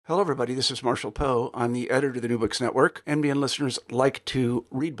Hello, everybody. This is Marshall Poe. I'm the editor of the New Books Network. NBN listeners like to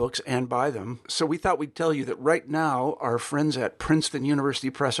read books and buy them. So we thought we'd tell you that right now, our friends at Princeton University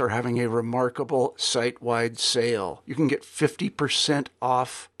Press are having a remarkable site-wide sale. You can get 50%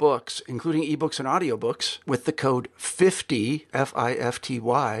 off books, including ebooks and audiobooks, with the code 50,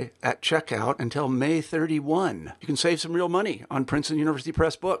 F-I-F-T-Y, at checkout until May 31. You can save some real money on Princeton University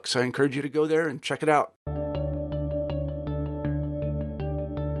Press books. I encourage you to go there and check it out.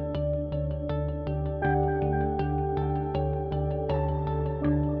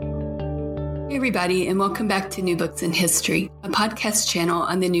 Hey everybody, and welcome back to New Books in History, a podcast channel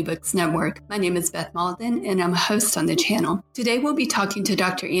on the New Books Network. My name is Beth Malden, and I'm a host on the channel. Today we'll be talking to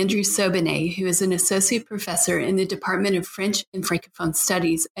Dr. Andrew Sobenet, who is an associate professor in the Department of French and Francophone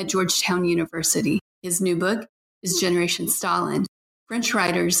Studies at Georgetown University. His new book is Generation Stalin, French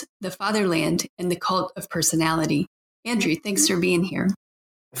Writers, the Fatherland, and the Cult of Personality. Andrew, thanks for being here.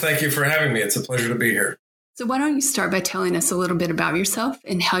 Thank you for having me. It's a pleasure to be here. So why don't you start by telling us a little bit about yourself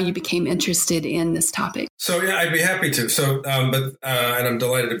and how you became interested in this topic? So, yeah, I'd be happy to. So, and I'm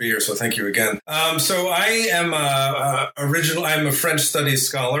delighted to be here. So thank you again. So I am I'm a French studies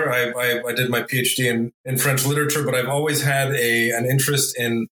scholar. I did my PhD in French literature, but I've always had an interest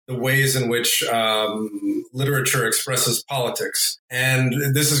in the ways in which literature expresses politics.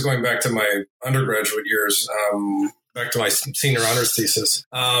 And this is going back to my undergraduate years, back to my senior honors thesis.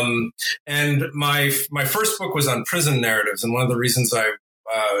 And my first book was on prison narratives. And one of the reasons I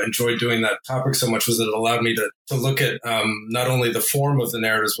enjoyed doing that topic so much was that it allowed me to look at not only the form of the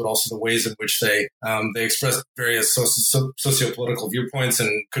narratives, but also the ways in which they express various sociopolitical viewpoints and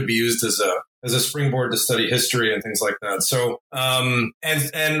could be used as a springboard to study history and things like that. So,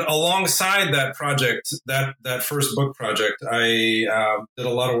 and alongside that project, that first book project, I did a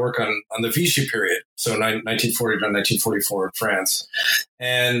lot of work on the Vichy period. So 1940 to 1944 in France,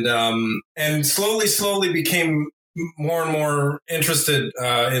 and slowly became more and more interested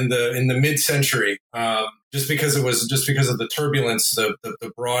in the mid-century, just because of the turbulence,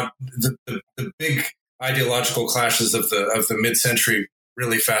 the big ideological clashes of the mid-century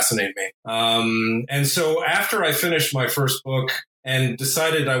really fascinate me. And so after I finished my first book and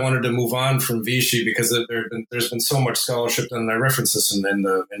decided I wanted to move on from Vichy, because there's been so much scholarship done, and I reference this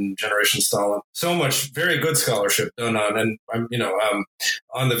in Generation Stalin, so much very good scholarship done on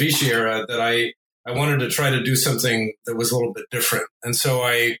the Vichy era, that I wanted to try to do something that was a little bit different. And so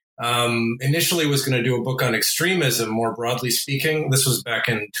I initially was going to do a book on extremism, more broadly speaking. This was back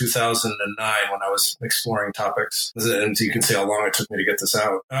in 2009 when I was exploring topics. And you can see how long it took me to get this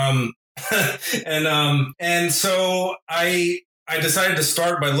out. And so I decided to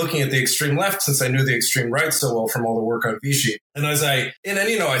start by looking at the extreme left, since I knew the extreme right so well from all the work on Vichy. And I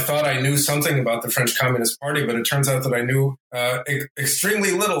thought I knew something about the French Communist Party, but it turns out that I knew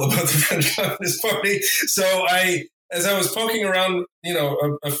extremely little about the French Communist Party. So as I was poking around,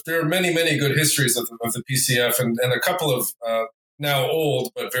 there are many, many good histories of the PCF and a couple of now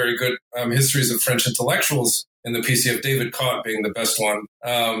old but very good histories of French intellectuals in the PCF, David Caught being the best one,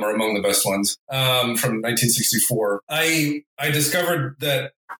 or among the best ones, from 1964. I discovered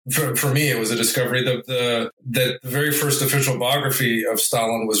that, for me, it was a discovery that the very first official biography of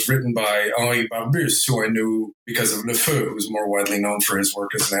Stalin was written by Henri Barbusse, who I knew because of Le Feu, who's more widely known for his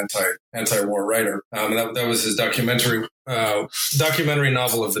work as an anti-war writer. And that was his documentary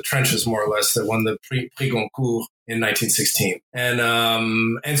novel of the trenches, more or less, that won the Prix Goncourt in 1916.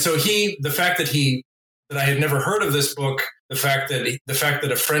 And so the fact that I had never heard of this book, the fact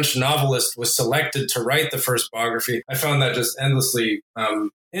that a French novelist was selected to write the first biography, I found that just endlessly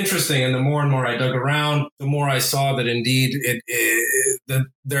interesting. And the more and more I dug around, the more I saw that indeed that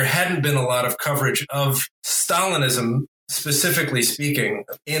there hadn't been a lot of coverage of Stalinism, specifically speaking,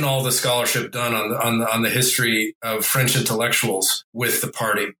 in all the scholarship done on the history of French intellectuals with the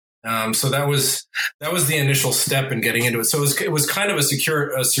party. So that was the initial step in getting into it. So it was kind of a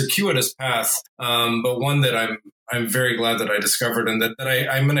circuitous path, but one that I'm very glad that I discovered, and that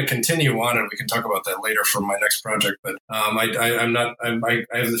I'm going to continue on, and we can talk about that later for my next project. But I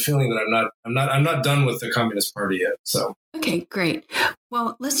have the feeling that I'm not done with the Communist Party yet. So. Okay, great.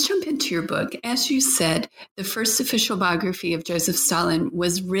 Well, let's jump into your book. As you said, the first official biography of Joseph Stalin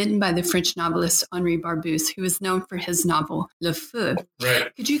was written by the French novelist Henri Barbusse, who is known for his novel Le Feu.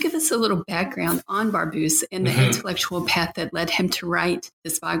 Right. Could you give us a little background on Barbusse and the intellectual path that led him to write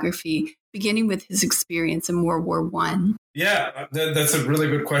this biography, beginning with his experience in World War I? Yeah, that's a really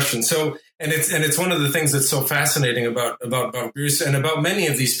good question. So, and it's one of the things that's so fascinating about Barbusse and about many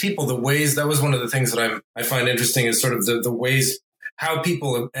of these people. The ways, that was one of the things that I find interesting, is sort of the ways how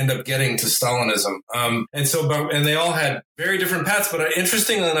people end up getting to Stalinism. And they all had very different paths. But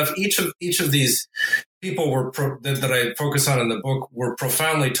interestingly enough, each of these people that I focus on in the book were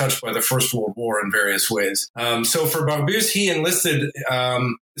profoundly touched by the First World War in various ways. So for Barbusse, he enlisted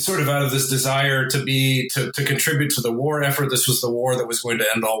sort of out of this desire to contribute to the war effort. This was the war that was going to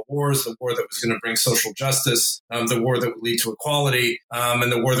end all wars, the war that was going to bring social justice, the war that would lead to equality,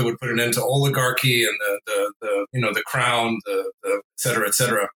 and the war that would put an end to oligarchy and the crown, the et cetera, et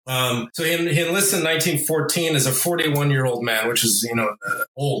cetera. So he enlisted in 1914 as a 41-year-old man, which is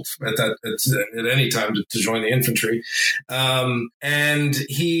old at any time to join the infantry, and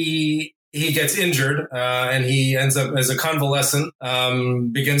he gets injured, and he ends up as a convalescent,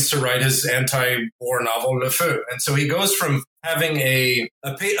 begins to write his anti-war novel, Le Feu. And so he goes from having a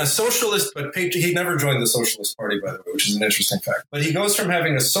socialist, but he never joined the Socialist Party, by the way, which is an interesting fact. But he goes from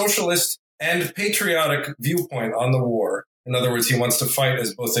having a socialist and patriotic viewpoint on the war. In other words, he wants to fight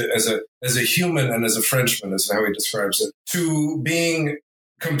as both as a human and as a Frenchman, is how he describes it, to being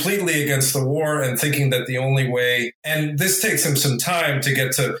completely against the war and thinking that the only way, and this takes him some time to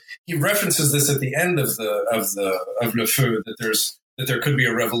get to, he references this at the end of Le Feu, that there could be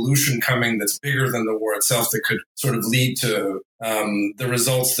a revolution coming that's bigger than the war itself, that could sort of lead to the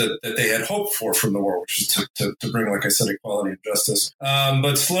results that they had hoped for from the war, which is to bring, like I said, equality and justice.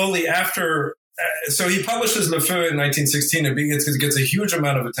 But slowly after, so he publishes Le Feu in 1916. It gets a huge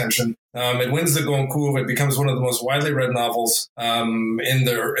amount of attention. It wins the Goncourt. It becomes one of the most widely read novels in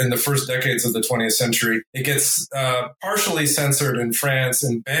the first decades of the 20th century. It gets partially censored in France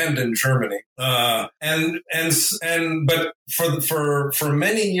and banned in Germany. But for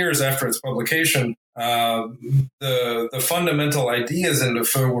many years after its publication, the fundamental ideas in Le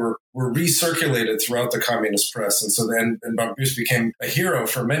Feu were recirculated throughout the communist press, and so then Barbusse became a hero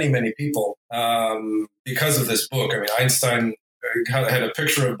for many, many people because of this book. I mean, Einstein had a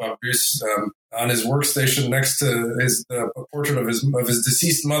picture of Barbusse on his workstation next to a portrait of his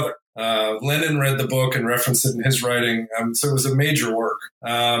deceased mother. Lenin read the book and referenced it in his writing, so it was a major work.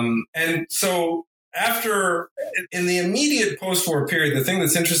 And so after, in the immediate post-war period, the thing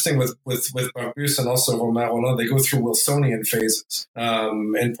that's interesting with Barbusse and also Romain Rolland, they go through Wilsonian phases,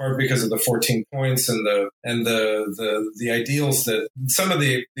 in part because of the 14 points and the ideals that some of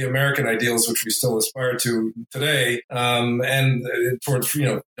the American ideals which we still aspire to today, and towards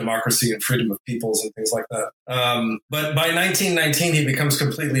democracy and freedom of peoples and things like that. But by 1919, he becomes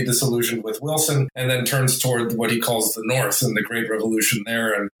completely disillusioned with Wilson and then turns toward what he calls the North and the Great Revolution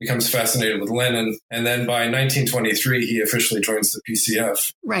there, and becomes fascinated with Lenin. And then by 1923, he officially joins the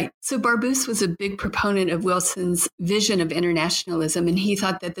PCF. Right. So Barbusse was a big proponent of Wilson's vision of internationalism, and he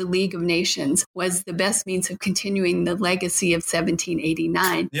thought that the League of Nations was the best means of continuing the legacy of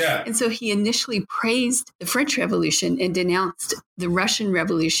 1789. Yeah. And so he initially praised the French Revolution and denounced the Russian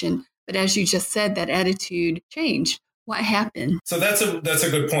Revolution. But as you just said, that attitude changed. What happened? So that's a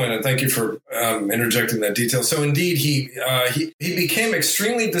good point, and thank you for interjecting that detail. So indeed, he became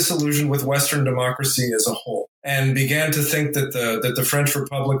extremely disillusioned with Western democracy as a whole, and began to think that the French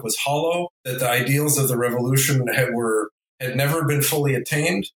Republic was hollow, that the ideals of the revolution had never been fully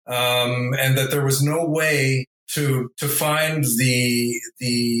attained, and that there was no way to find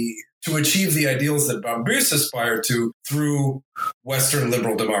to achieve the ideals that Barbusse aspired to through Western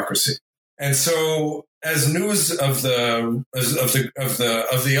liberal democracy. And so, as news of the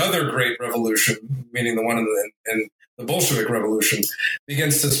other great revolution, meaning the one in the Bolshevik Revolution,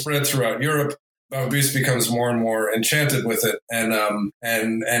 begins to spread throughout Europe, Barbusse becomes more and more enchanted with it,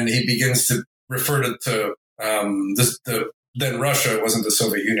 and he begins to refer to then Russia, it wasn't the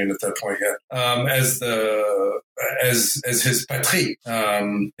Soviet Union at that point yet, as his patrie,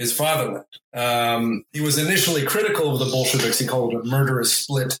 his fatherland. He was initially critical of the Bolsheviks. He called it a murderous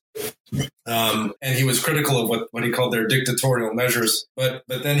split. And he was critical of what he called their dictatorial measures. But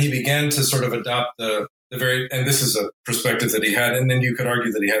then he began to sort of adopt the very, and this is a perspective that he had, and then you could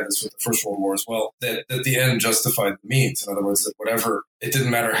argue that he had this with the First World War as well, that the end justified the means. In other words, that whatever, it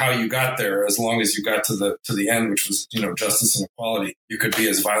didn't matter how you got there, as long as you got to the end, which was, justice and equality, you could be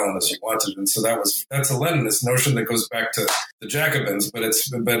as violent as you wanted. And so that's a Leninist notion that goes back to the Jacobins, but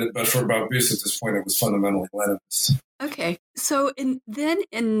for Barbusse at this point, it was fundamentally Leninist. Okay. So then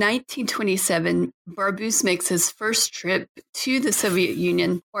in 1927, Barbusse makes his first trip to the Soviet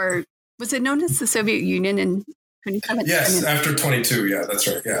Union, or was it known as the Soviet Union in 27? Yes, after 22. Yeah, that's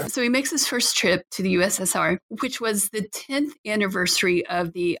right. Yeah. So he makes his first trip to the USSR, which was the 10th anniversary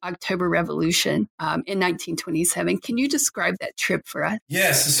of the October Revolution in 1927. Can you describe that trip for us?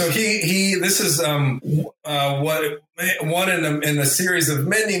 Yes. So this is one in a series of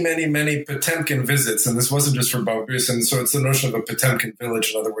many Potemkin visits, and this wasn't just for Baubusse. And so it's the notion of a Potemkin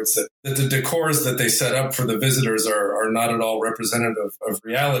village. In other words, that the decors that they set up for the visitors are not at all representative of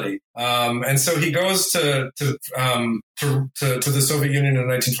reality. And so he goes to the Soviet Union in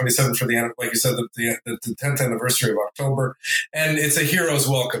 1927 for the, like you said, the 10th anniversary of October, and it's a hero's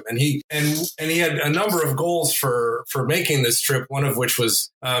welcome. And he had a number of goals for making this trip. One of which was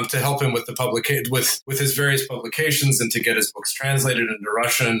to help him with with his various publications and to get his books translated into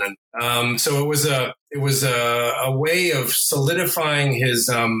Russian. And so it was a way of solidifying his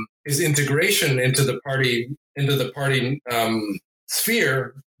integration into the party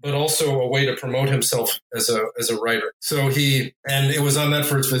sphere, but also a way to promote himself as a writer. So it was on that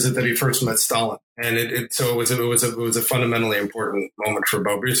first visit that he first met Stalin, and it was a fundamentally important moment for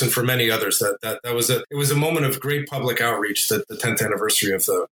Baubusse and for many others. It was a moment of great public outreach, the 10th anniversary of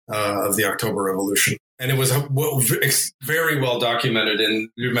the October Revolution. And it was very well documented in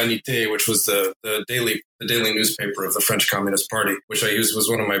L'Humanité, which was the daily newspaper of the French Communist Party, which I used was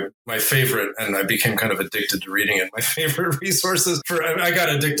one of my favorite, and I became kind of addicted to reading it. My favorite resources I got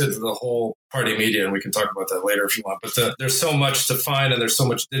addicted to the whole party media, and we can talk about that later if you want. But there's so much to find, and there's so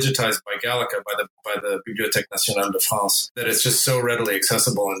much digitized by Gallica, by the Bibliothèque Nationale de France, that it's just so readily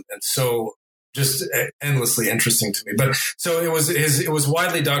accessible and so just endlessly interesting to me. But so it was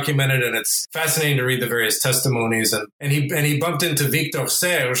widely documented, and it's fascinating to read the various testimonies. And he bumped into Victor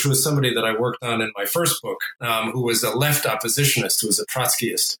Serge, who was somebody that I worked on in my first book, who was a left oppositionist, who was a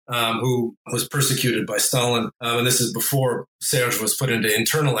Trotskyist, who was persecuted by Stalin. And this is before Serge was put into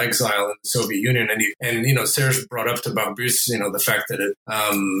internal exile in the Soviet Union. And Serge brought up to Baubusse, the fact that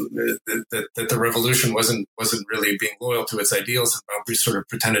that the revolution wasn't really being loyal to its ideals, and Baubusse sort of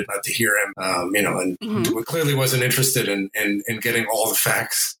pretended not to hear him. And clearly wasn't interested in getting all the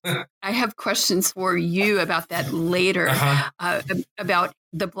facts. I have questions for you about that later, about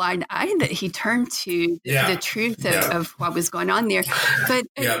the blind eye that he turned to, the truth of what was going on there. But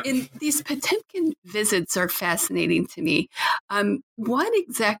in these Potemkin visits are fascinating to me. What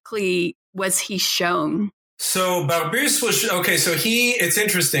exactly was he shown? So Baubusse was it's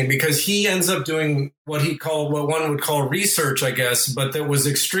interesting because he ends up doing what one would call research, I guess, but that was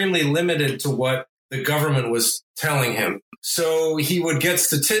extremely limited to what the government was telling him. So he would get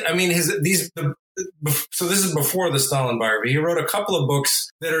so this is before the Stalin biography. He wrote a couple of books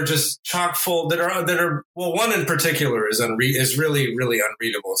that are just chock full. One in particular is really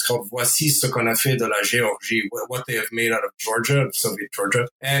unreadable. It's called Voici ce qu'on a fait de la Géorgie, what they have made out of Georgia, Soviet Georgia,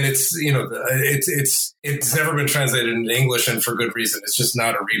 and it's never been translated into English, and for good reason. It's just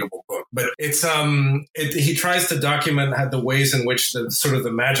not a readable book. But it's he tries to document the ways in which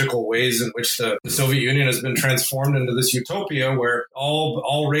the magical ways in which the Soviet Union has been transformed into this utopia where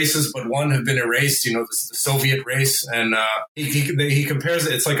all races but one have been erased. The Soviet race, and he compares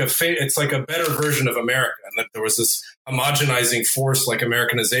it. It's like a better version of America, and that there was this homogenizing force like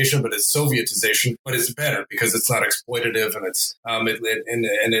Americanization, but it's Sovietization, but it's better because it's not exploitative, and it's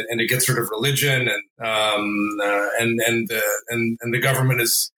it gets rid of religion, and the government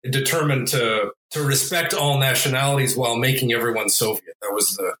is determined to respect all nationalities while making everyone Soviet. That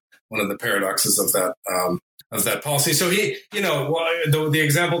was one of the paradoxes of that policy. So the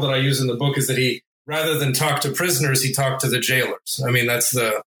example that I use in the book is that he, rather than talk to prisoners, he talked to the jailers. I mean, I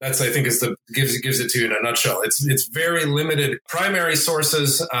think gives it to you in a nutshell. It's very limited primary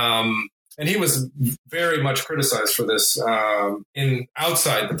sources. And he was very much criticized for this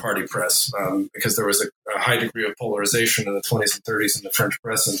outside the party press because there was a high degree of polarization in the 20s and 30s in the French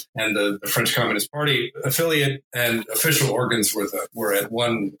press, and the French Communist Party affiliate and official organs were at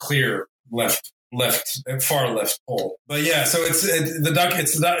one clear far left pole. But yeah, so it's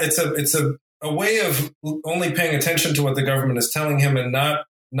a way of only paying attention to what the government is telling him and not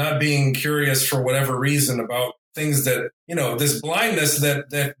being curious for whatever reason about things that, this blindness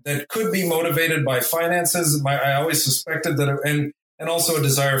that could be motivated by finances. I always suspected that, and also a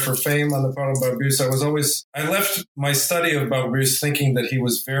desire for fame on the part of Baubusse. I left my study of Baubusse thinking that he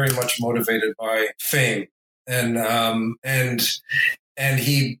was very much motivated by fame. And it's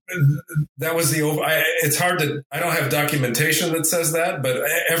hard to, I don't have documentation that says that, but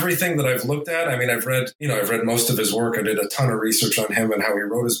everything that I've looked at, I've read most of his work. I did a ton of research on him and how he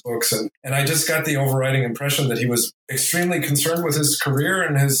wrote his books. And I just got the overriding impression that he was extremely concerned with his career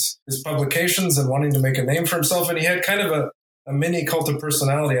and his publications and wanting to make a name for himself. And he had kind of a mini cult of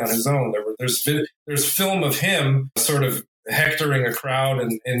personality on his own. There's film of him sort of hectoring a crowd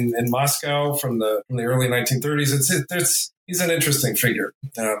in Moscow from the early 1930s. He's an interesting figure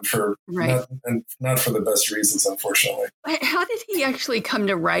for right. not for the best reasons, unfortunately. How did he actually come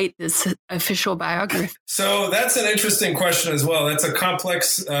to write this official biography? So that's an interesting question as well. That's a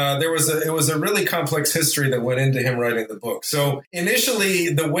complex. It was a really complex history that went into him writing the book. So initially,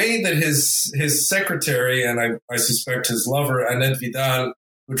 the way that his secretary and I suspect his lover Annette Vidal,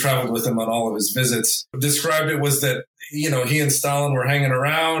 who traveled with him on all of his visits, described it was that, he and Stalin were hanging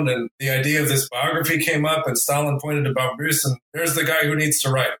around and the idea of this biography came up and Stalin pointed to Barbusse and there's the guy who needs to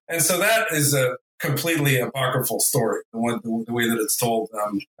write. And so that is a completely apocryphal story, the way that it's told,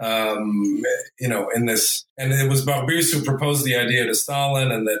 in this. And it was Barbusse who proposed the idea to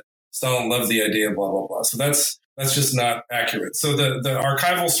Stalin and that Stalin loved the idea, blah, blah, blah. So that's just not accurate. So the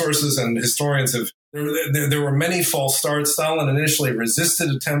archival sources and historians there were many false starts. Stalin initially resisted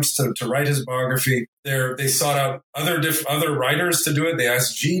attempts to write his biography. They sought out other writers to do it. They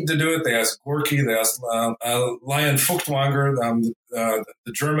asked Gide to do it. They asked Gorky. They asked Lion Feuchtwanger, the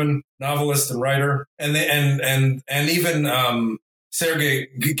German novelist and writer, and even Sergei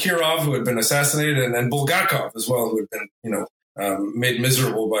Kirov, who had been assassinated, and Bulgakov as well, who had been made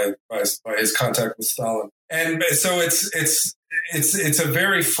miserable by his contact with Stalin. And so it's a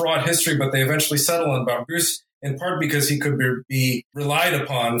very fraught history, but they eventually settle on Barbusse in part because he could be relied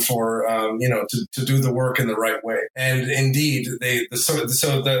upon for to do the work in the right way. And indeed, the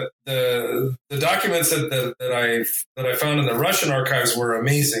documents that I found in the Russian archives were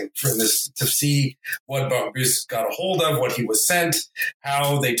amazing for this, to see what Barbusse got a hold of, what he was sent,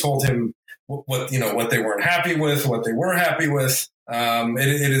 how they told him what they weren't happy with, what they were happy with.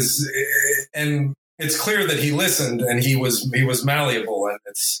 It's clear that he listened and he was malleable, and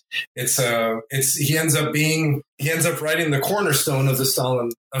he ends up writing the cornerstone of the Stalin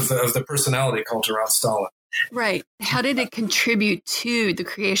of the personality cult around Stalin. Right. How did it contribute to the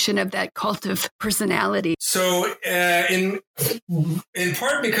creation of that cult of personality? So, in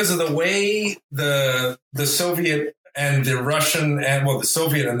part because of the way the Soviet and the Russian the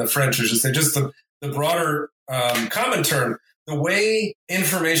Soviet and the French, I should say, just the broader Comintern, the way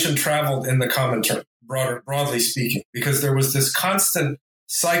information traveled in the Comintern, broadly speaking, because there was this constant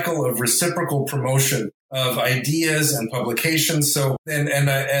cycle of reciprocal promotion of ideas and publications. So,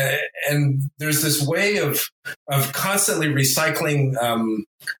 and there's this way of constantly recycling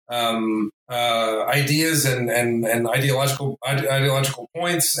ideas and ideological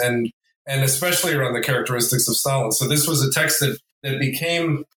points, and especially around the characteristics of Stalin. So this was a text that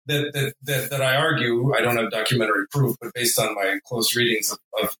became that I argue, I don't have documentary proof, but based on my close readings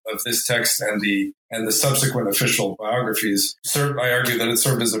of this text and the subsequent official biographies, I argue that it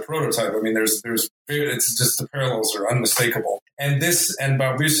served as a prototype. I mean, it's just the parallels are unmistakable. And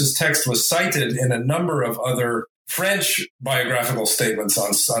Barbusse's text was cited in a number of other French biographical statements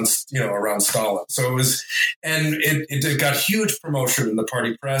on around Stalin. So it was, and it got huge promotion in the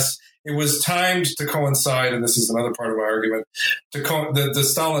party press. It was timed to coincide, and this is another part of my argument, the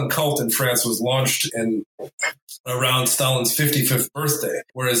Stalin cult in France was launched around Stalin's 55th birthday,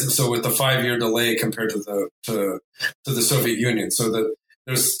 with the 5-year delay compared to the Soviet Union. So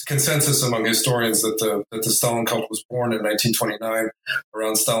there's consensus among historians that the Stalin cult was born in 1929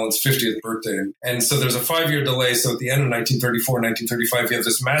 around Stalin's 50th birthday. And so there's a 5-year delay. So at the end of 1934, 1935, you have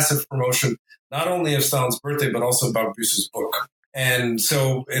this massive promotion, not only of Stalin's birthday, but also Barbusse's book. And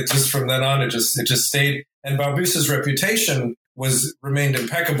so it just, from then on, it just stayed. And Barbusse's reputation remained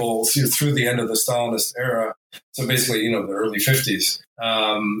impeccable through the end of the Stalinist era. So basically, the early 50s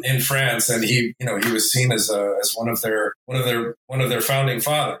in France, and he was seen as one of their founding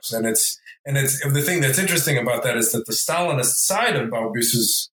fathers. And it's the thing that's interesting about that is that the Stalinist side of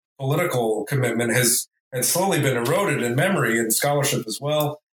Barbusse's political commitment had slowly been eroded in memory and scholarship as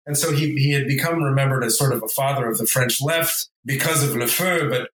well. And so he had become remembered as sort of a father of the French left because of Le Feu,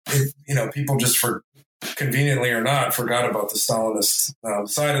 but people just conveniently or not, forgot about the Stalinist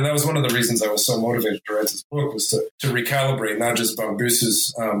side. And that was one of the reasons I was so motivated to write this book, was to recalibrate not just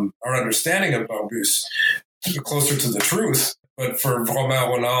Barbusse's, our understanding of Barbusse closer to the truth, but for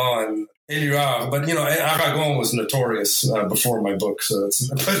Romain Rolland and Éluard. But, Aragon was notorious before my book. So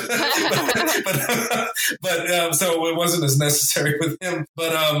so it wasn't as necessary with him.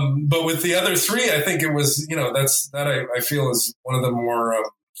 But with the other three, I think it was, I feel is one of the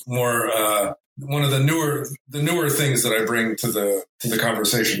one of the newer things that I bring to the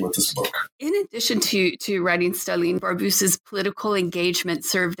conversation with this book. In addition to writing Stalin, Barbusse's political engagement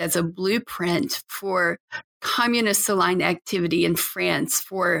served as a blueprint for communist-aligned activity in France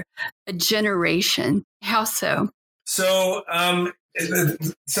for a generation. How so? So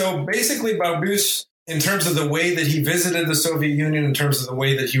basically, Barbusse, in terms of the way that he visited the Soviet Union, in terms of the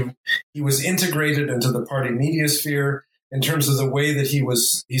way that he was integrated into the party media sphere, in terms of the way that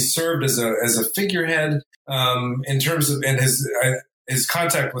he served as a figurehead, in terms of and his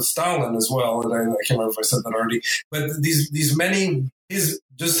contact with Stalin as well. And I can't remember if I said that already, but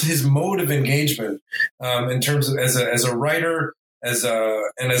his mode of engagement in terms of as a writer, as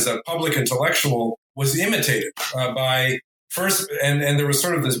a public intellectual was imitated by. First, and there was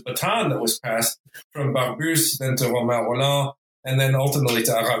sort of this baton that was passed from Barbusse, then to Romain Rolland, and then ultimately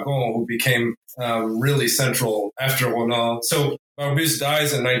to Aragon, who became really central after Rolland. So Barbusse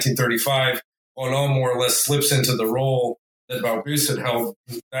dies in 1935. Rolland more or less slips into the role that Barbusse had held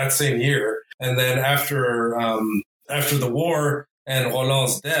that same year. And then after the war and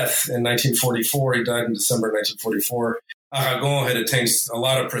Rolland's death in 1944, he died in December 1944, Aragon had attained a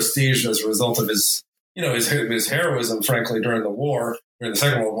lot of prestige as a result of his heroism, frankly, during the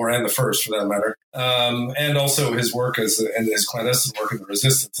Second World War and the First, for that matter, and also his work and his clandestine work in the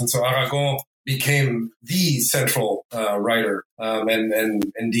resistance. And so Aragon became the central writer,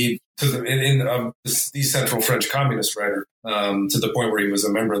 and indeed the central French communist writer, to the point where he was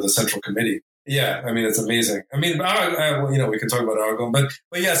a member of the Central Committee. Yeah, I mean, it's amazing. I mean, we can talk about Aragon, but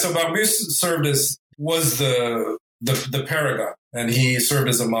yeah. So Barbusse was the paragon, and he served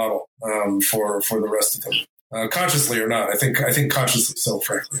as a model for the rest of them, consciously or not. I think consciously so,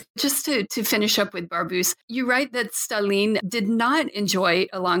 frankly. Just to finish up with Barbusse, you write that Stalin did not enjoy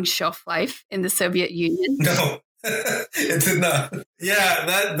a long shelf life in the Soviet Union. No. It did not.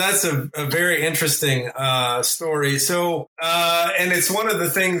 Yeah, that's a very interesting story. So, and it's one of the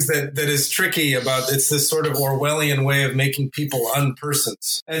things that is tricky about it's this sort of Orwellian way of making people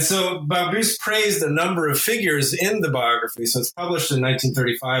unpersons. And so Barbusse praised a number of figures in the biography. So it's published in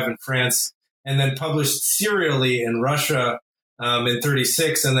 1935 in France, and then published serially in Russia in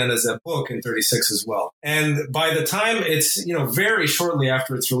 36, and then as a book in 36 as well. And by the time it's, very shortly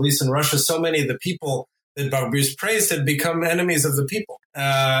after its release in Russia, so many of the people that Barbusse praised had become enemies of the people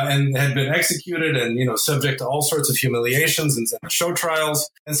and had been executed and, subject to all sorts of humiliations and show trials.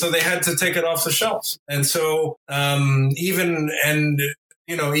 And so they had to take it off the shelves. And so even in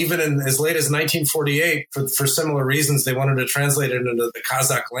as late as 1948, for similar reasons, they wanted to translate it into the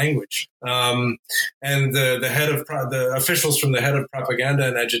Kazakh language. And the officials from the head of propaganda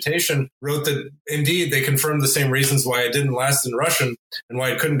and agitation wrote that indeed they confirmed the same reasons why it didn't last in Russian and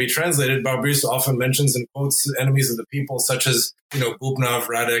why it couldn't be translated. Barbusse often mentions and quotes enemies of the people such as, Bubnov,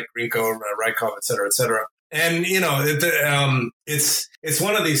 Radek, Grinko, Rykov, et cetera, et cetera. And, it's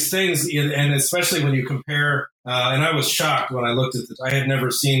one of these things, and especially when you compare, and I was shocked when I looked at it. I had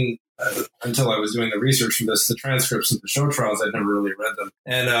never seen, until I was doing the research for this, the transcripts of the show trials. I'd never really read them.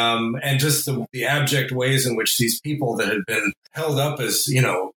 And just the abject ways in which these people that had been held up as,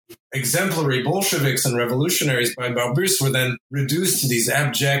 exemplary Bolsheviks and revolutionaries by Barbusse were then reduced to these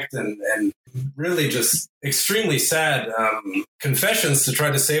abject and really just extremely sad confessions to try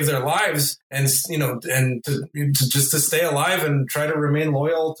to save their lives and to stay alive and try to remain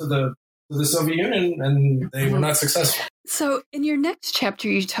loyal to the Soviet Union, and they were not successful. So in your next chapter,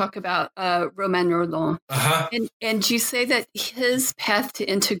 you talk about Romain Rolland, and you say that his path to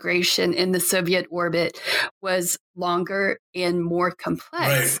integration in the Soviet orbit was longer and more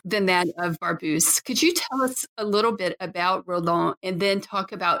complex than that of Barbusse. Could you tell us a little bit about Rolland and then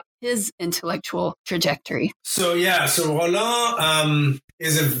talk about his intellectual trajectory? So Rolland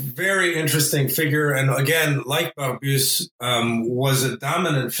is a very interesting figure. And again, like Barbusse, was a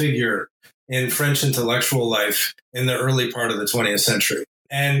dominant figure in French intellectual life in the early part of the 20th century.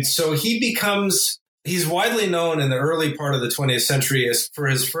 And so he's widely known in the early part of the 20th century as for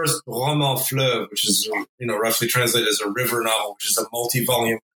his first roman fleuve, which is, roughly translated as a river novel, which is a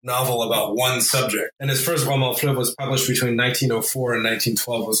multi-volume novel about one subject. And his first roman fleuve was published between 1904 and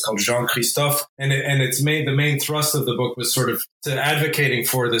 1912. It was called Jean Christophe. And the main thrust of the book was sort of to advocating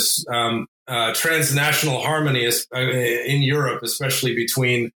for this transnational harmony in Europe, especially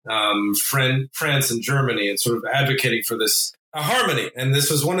between France and Germany, and sort of advocating for this harmony. And this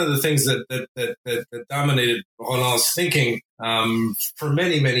was one of the things that dominated Rolland's thinking for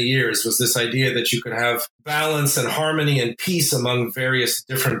many, many years, was this idea that you could have balance and harmony and peace among various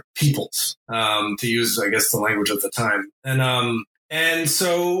different peoples, to use, I guess, the language of the time. And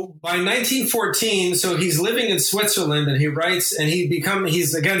so by 1914, so he's living in Switzerland, and he writes, and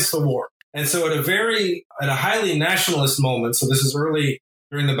he's against the war. And so at a highly nationalist moment, so this is early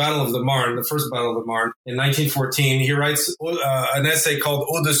during the Battle of the Marne, the first Battle of the Marne in 1914, he writes an essay called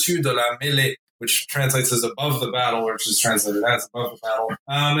Au-dessus de la mêlée, which translates as above the battle, or just translated as above the battle.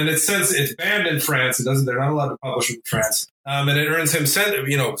 And it says it's banned in France. They're not allowed to publish it in France. And it earns him,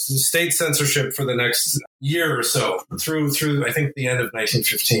 state censorship for the next year or so through, I think, the end of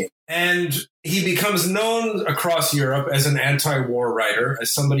 1915. And he becomes known across Europe as an anti-war writer,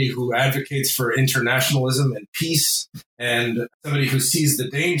 as somebody who advocates for internationalism and peace, and somebody who sees the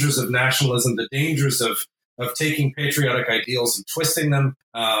dangers of nationalism, the dangers of taking patriotic ideals and twisting them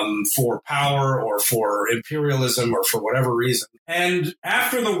for power or for imperialism or for whatever reason. And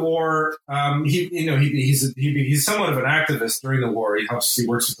after the war, he's somewhat of an activist during the war. He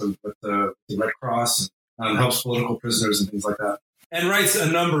works with the Red Cross, and helps political prisoners and things like that. And writes a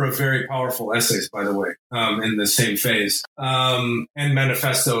number of very powerful essays, by the way, in the same phase, and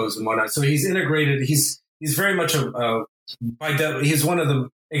manifestos and whatnot. So he's integrated. He's very much he's one of the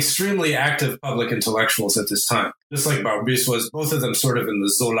extremely active public intellectuals at this time, just like Barbusse was, both of them sort of in the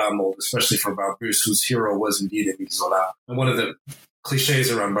Zola mold, especially for Barbusse, whose hero was indeed Émile Zola. And one of the cliches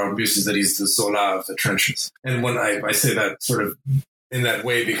around Barbusse is that he's the Zola of the trenches. And when I say that sort of in that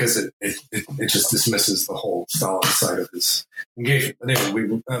way, because it just dismisses the whole Stalin side of his engagement. But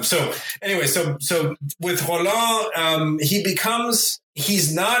anyway, so with Roland,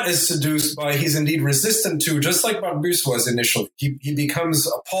 he's not as seduced by, he's indeed resistant to, just like Barbusse was initially. He becomes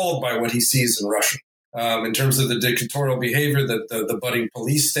appalled by what he sees in Russia, in terms of the dictatorial behavior, the budding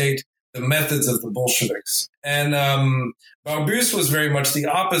police state, the methods of the Bolsheviks. And Barbusse was very much the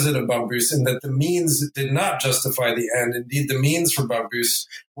opposite of Barbusse, in that the means did not justify the end. Indeed, the means for Barbusse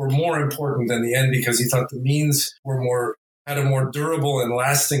were more important than the end, because he thought the means had a more durable and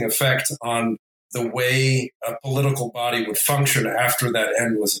lasting effect on the way a political body would function after that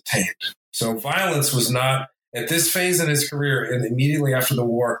end was attained. So violence was not, at this phase in his career and immediately after the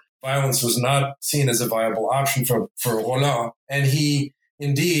war, violence was not seen as a viable option for Roland. And he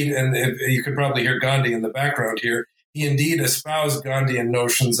indeed, and you could probably hear Gandhi in the background here, he indeed espoused Gandhian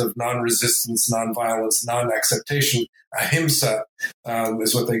notions of non-resistance, non-violence, non-acceptation. Ahimsa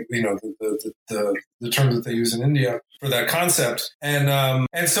is what they, the term that they use in India for that concept. And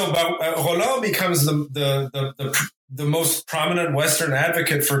so Roland becomes the most prominent Western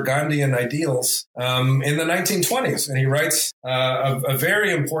advocate for Gandhian ideals in the 1920s. And he writes a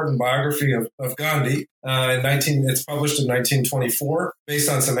very important biography of Gandhi. It's published in 1924, based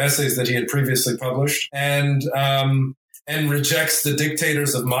on some essays that he had previously published, and rejects the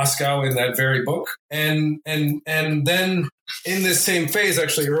dictators of Moscow in that very book. And then in this same phase,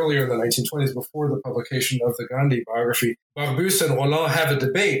 actually earlier in the 1920s, before the publication of the Gandhi biography, Barbusse and Roland have a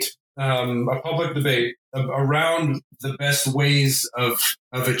debate, a public debate around the best ways of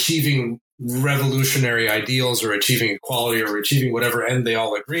achieving revolutionary ideals, or achieving equality, or achieving whatever end they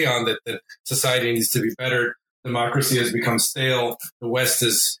all agree on, that society needs to be better. Democracy has become stale. The West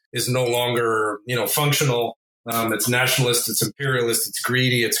is no longer, functional. It's nationalist, it's imperialist, it's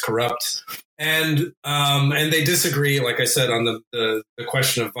greedy, it's corrupt. And they disagree, like I said, on the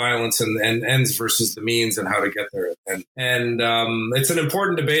question of violence and ends versus the means and how to get there. And it's an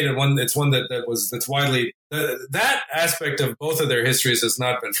important debate, and that's widely, that aspect of both of their histories has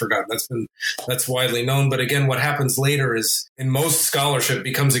not been forgotten. That's widely known. But again, what happens later is, in most scholarship,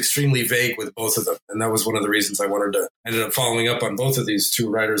 becomes extremely vague with both of them. And that was one of the reasons I ended up following up on both of these two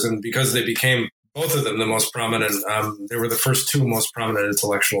writers. And because they became, both of them, the most prominent, they were the first two most prominent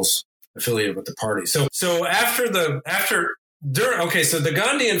intellectuals affiliated with the party. So the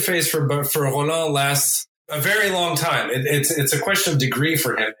Gandhian phase for Roland lasts a very long time. It's a question of degree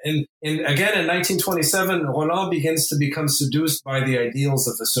for him. And again, in 1927, Roland begins to become seduced by the ideals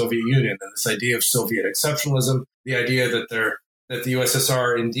of the Soviet Union and this idea of Soviet exceptionalism, the idea that the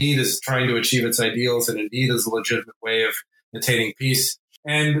USSR indeed is trying to achieve its ideals and indeed is a legitimate way of attaining peace.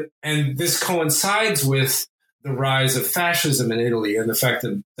 And this coincides with the rise of fascism in Italy, and the fact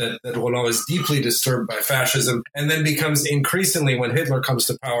that Roland is deeply disturbed by fascism, and then becomes increasingly, when Hitler comes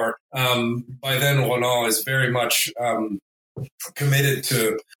to power, by then Roland is very much committed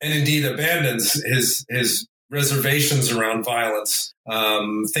to, and indeed abandons his reservations around violence,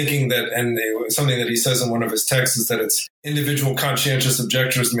 thinking that, and something that he says in one of his texts, is that it's individual conscientious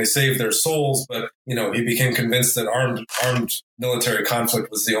objectors may save their souls, but he became convinced that armed military conflict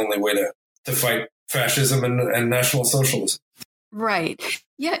was the only way to fight fascism and National Socialism. Right.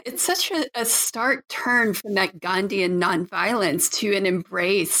 Yeah, it's such a stark turn from that Gandhian nonviolence to an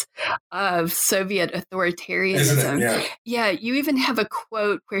embrace of Soviet authoritarianism. Isn't it? Yeah. Yeah, you even have a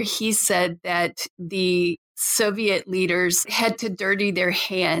quote where he said that the Soviet leaders had to dirty their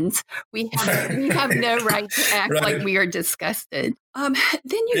hands. We have no right to act like we are disgusted. Then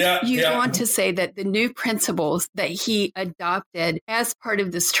you go on to say that the new principles that he adopted as part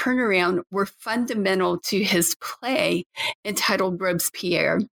of this turnaround were fundamental to his play entitled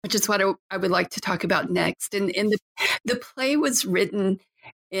Robespierre, which is what I would like to talk about next. And the play was written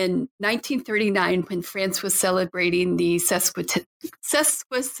in 1939 when France was celebrating the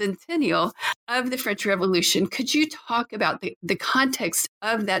sesquicentennial of the French Revolution. Could you talk about the context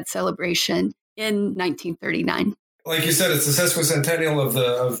of that celebration in 1939? Like you said, it's the sesquicentennial of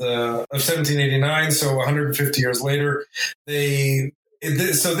 1789. So 150 years later, so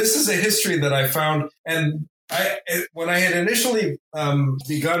this is a history that I found, and when I had initially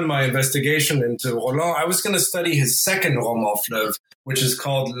begun my investigation into Roland, I was going to study his second roman fleuve, which is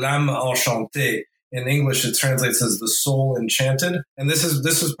called L'âme enchantée. In English, it translates as The Soul Enchanted. And this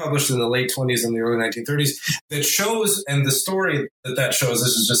was published in the late 20s and the early 1930s. That shows, and the story that shows,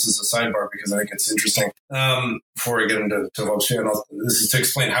 this is just as a sidebar because I think it's interesting. Before I get into Robespierre, this is to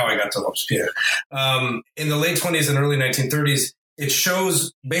explain how I got to Robespierre. In the late 20s and early 1930s, it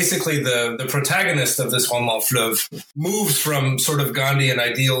shows basically the protagonist of this roman fleuve moves from sort of Gandhian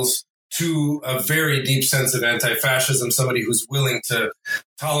ideals to a very deep sense of anti-fascism, somebody who's willing to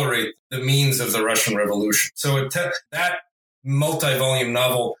tolerate the means of the Russian Revolution. So that multi-volume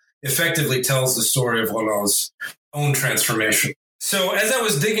novel effectively tells the story of Roland's own transformation. So as I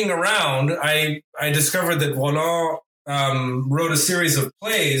was digging around, I discovered that Roland wrote a series of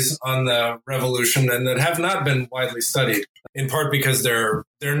plays on the revolution and that have not been widely studied, in part because they're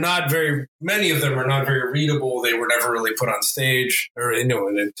not very, many of them are not very readable. They were never really put on stage or,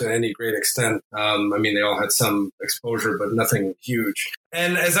 to any great extent. They all had some exposure, but nothing huge.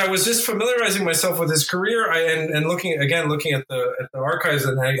 And as I was just familiarizing myself with his career and looking at the archives,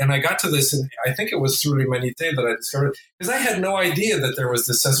 and I got to this, and I think it was through Humanité that I discovered, because I had no idea that there was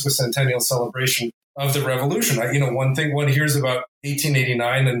this sesquicentennial celebration of the revolution. One hears about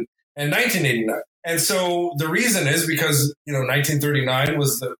 1889 and 1989. And so the reason is because, 1939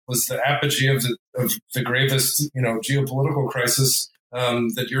 was the apogee of the gravest, geopolitical crisis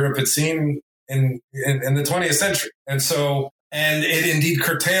that Europe had seen in the 20th century. And it indeed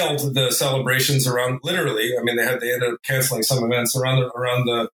curtailed the celebrations around, literally. They ended up canceling some events around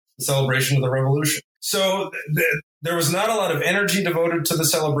the celebration of the revolution. So there was not a lot of energy devoted to the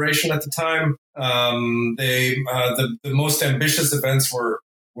celebration at the time. The most ambitious events were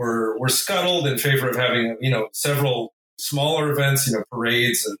scuttled in favor of having, several smaller events,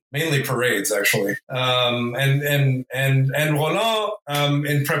 parades, and mainly parades, actually. And Roland,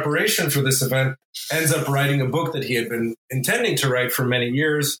 in preparation for this event, ends up writing a book that he had been intending to write for many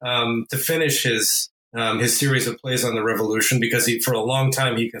years, to finish his series of plays on the revolution, because for a long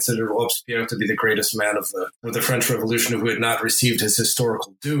time he considered Robespierre to be the greatest man of the French Revolution who had not received his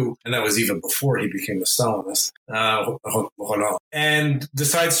historical due, and that was even before he became a Stalinist, Roland, and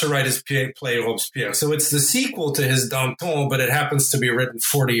decides to write his play Robespierre. So it's the sequel to his Danton, but it happens to be written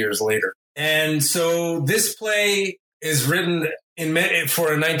 40 years later. And so this play is written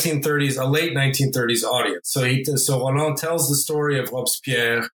for a late 1930s audience. So Roland tells the story of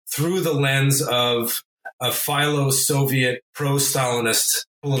Robespierre through the lens of a philo-Soviet pro-Stalinist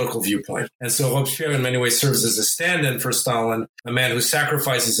political viewpoint. And so Robespierre in many ways serves as a stand-in for Stalin, a man who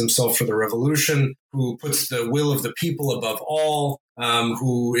sacrifices himself for the revolution, who puts the will of the people above all,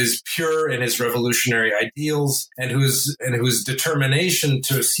 who is pure in his revolutionary ideals, and whose determination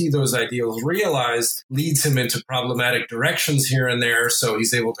to see those ideals realized leads him into problematic directions here and there. So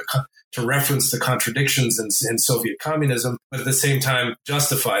he's able to reference the contradictions in Soviet communism, but at the same time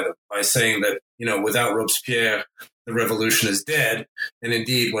justify them by saying that, without Robespierre, the revolution is dead. And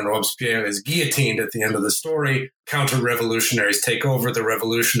indeed, when Robespierre is guillotined at the end of the story, counter-revolutionaries take over, the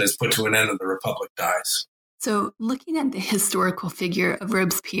revolution is put to an end, and the republic dies. So looking at the historical figure of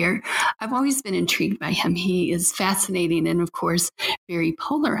Robespierre, I've always been intrigued by him. He is fascinating and, of course, very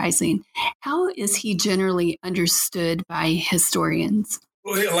polarizing. How is he generally understood by historians?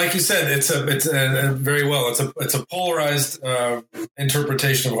 Well, like you said, it's very well. It's a polarized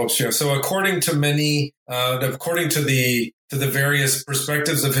interpretation of Robespierre. So according to the various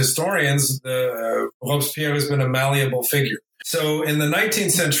perspectives of historians, Robespierre has been a malleable figure. So in the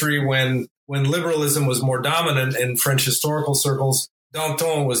 19th century, when liberalism was more dominant in French historical circles,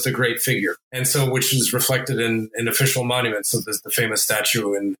 Danton was the great figure, and so which is reflected in official monuments. So there's the famous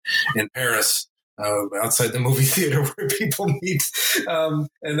statue in Paris. Outside the movie theater where people meet,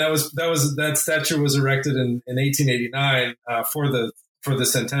 and that statue was erected in 1889 for the for the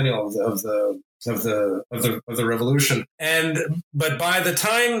centennial of the revolution. But by the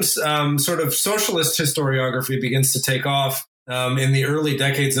time sort of socialist historiography begins to take off in the early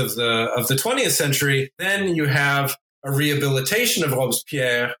decades of the 20th century, then you have a rehabilitation of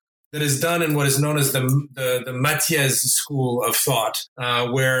Robespierre that is done in what is known as the Mathiez school of thought,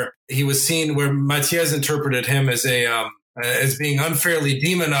 where he was seen, where Mathiez interpreted him as being unfairly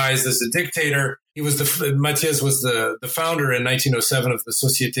demonized as a dictator. Mathiez was the founder in 1907 of the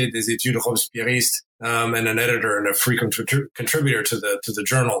Société des Études Robespierristes, and an editor and a frequent contributor to the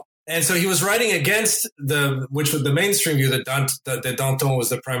journal. And so he was writing against the mainstream view that Danton was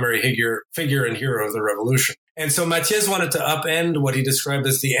the primary figure and hero of the revolution. And so Mathiez wanted to upend what he described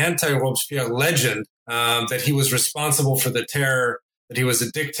as the anti-Robespierre legend, that he was responsible for the terror, that he was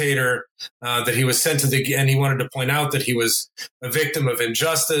a dictator, that he was sent to and he wanted to point out that he was a victim of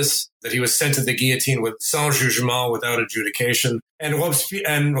injustice, that he was sent to the guillotine sans jugement, without adjudication. And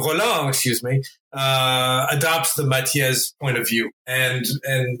Roland, adopts the Mathiez point of view and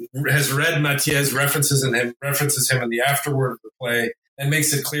has read Mathiez, references him in the afterword of the play, and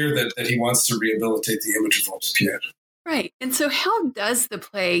makes it clear that he wants to rehabilitate the image of Robespierre. Right. And so how does the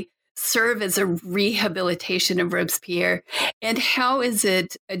play serve as a rehabilitation of Robespierre? And how is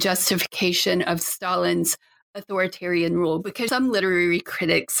it a justification of Stalin's authoritarian rule? Because some literary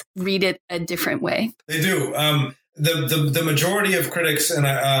critics read it a different way. They do. The majority of critics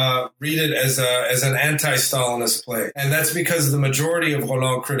read it as an anti-Stalinist play. And that's because the majority of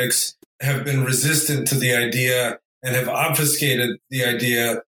Roland critics have been resistant to the idea and have obfuscated the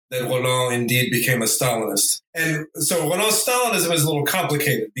idea that Roland indeed became a Stalinist. And so Roland's Stalinism is a little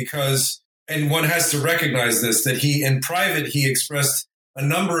complicated because, and one has to recognize this, that in private, he expressed a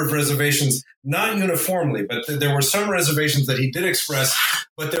number of reservations, not uniformly, but there were some reservations that he did express,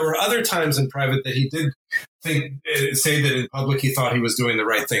 but there were other times in private that he did say that in public he thought he was doing the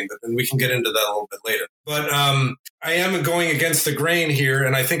right thing. But then we can get into that a little bit later. But I am going against the grain here,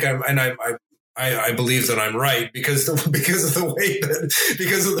 and I think I believe that I'm right because of the way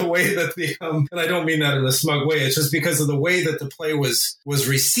that and I don't mean that in a smug way. It's just because of the way that the play was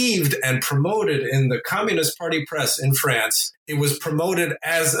received and promoted in the Communist Party press in France. It was promoted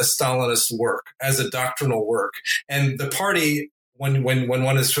as a Stalinist work, as a doctrinal work, and the party. When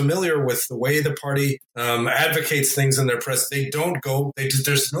one is familiar with the way the party advocates things in their press,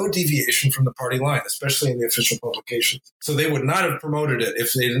 there's no deviation from the party line, especially in the official publications. So they would not have promoted it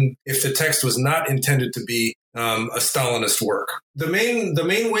if the text was not intended to be a Stalinist work. The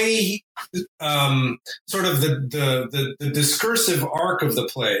main way, sort of the discursive arc of the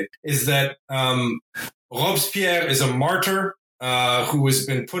play is that Robespierre is a martyr who has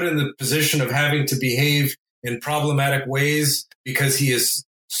been put in the position of having to behave in problematic ways because he is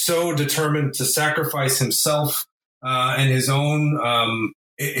so determined to sacrifice himself and his own,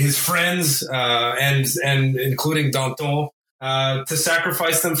 his friends, and including Danton, to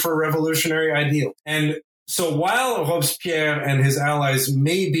sacrifice them for a revolutionary ideal. And so while Robespierre and his allies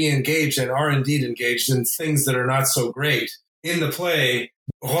may be engaged and are indeed engaged in things that are not so great in the play,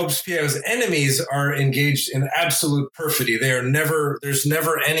 Robespierre's enemies are engaged in absolute perfidy. There's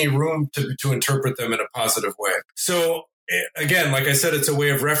never any room to interpret them in a positive way. So again, like I said, it's a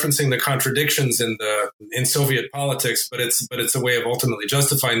way of referencing the contradictions in Soviet politics, but it's a way of ultimately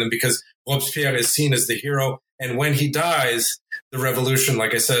justifying them because Robespierre is seen as the hero. And when he dies, the revolution,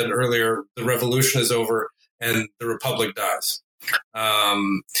 like I said earlier, the revolution is over and the Republic dies.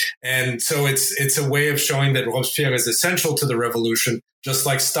 And so it's a way of showing that Robespierre is essential to the revolution, just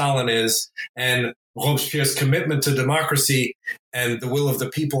like Stalin is, and Robespierre's commitment to democracy and the will of the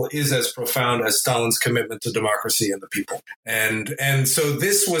people is as profound as Stalin's commitment to democracy and the people. And so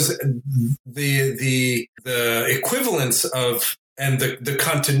this was the equivalence of and the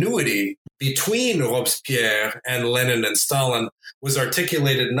continuity between Robespierre and Lenin and Stalin was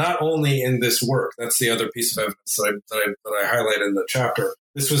articulated not only in this work. That's the other piece of evidence that I highlight in the chapter.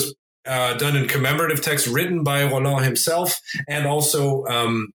 This was done in commemorative texts written by Roland himself and also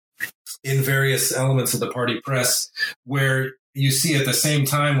in various elements of the party press, where you see at the same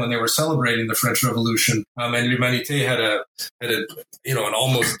time when they were celebrating the French Revolution, and L'Humanité had an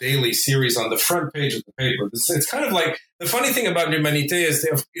almost daily series on the front page of the paper. It's kind of like the funny thing about L'Humanité is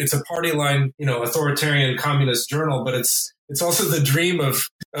it's a party line, authoritarian communist journal, but it's also the dream of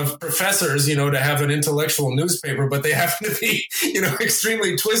professors, to have an intellectual newspaper, but they happen to be,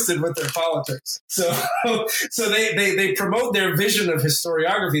 extremely twisted with their politics. So they promote their vision of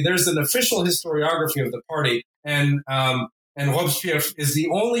historiography. There's an official historiography of the party, and And Robespierre is the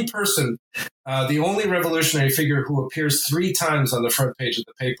only person, the only revolutionary figure who appears 3 times on the front page of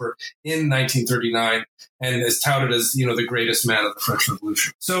the paper in 1939 and is touted as, the greatest man of the French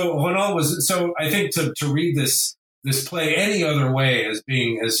Revolution. So I think to read this play any other way as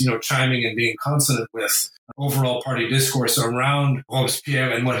chiming and being consonant with overall party discourse around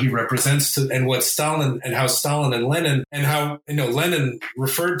Robespierre and what he represents and what Stalin and how Stalin and Lenin and how, Lenin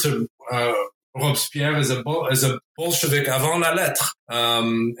referred to Robespierre as a Bolshevik avant la lettre.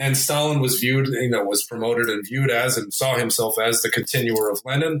 And Stalin was was promoted and viewed as and saw himself as the continuer of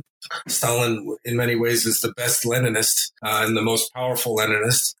Lenin. Stalin, in many ways, is the best Leninist and the most powerful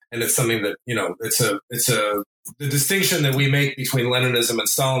Leninist. And it's something that, the distinction that we make between Leninism and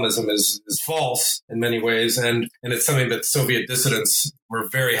Stalinism is false in many ways. And it's something that Soviet dissidents were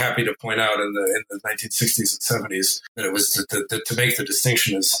very happy to point out in the 1960s and 70s, that it was to make the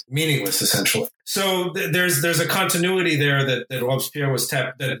distinction is meaningless, essentially. So there's a continuity there that Robespierre was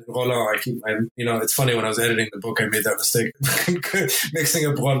that Roland, it's funny, when I was editing the book, I made that mistake, mixing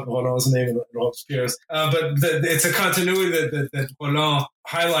up Roland's name and Robespierre's. But it's a continuity that Roland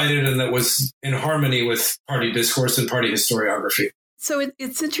highlighted and that was in harmony with party discourse and party historiography. So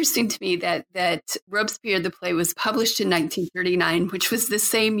it's interesting to me that Robespierre, the play, was published in 1939, which was the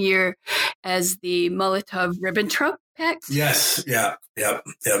same year as the Molotov-Ribbentrop Pact. Yes, yeah.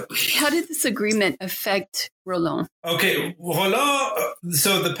 How did this agreement affect Roland? Okay, Roland,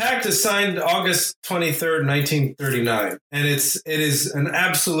 so the pact is signed August 23rd, 1939, and it is an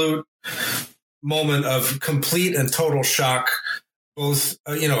absolute moment of complete and total shock, both,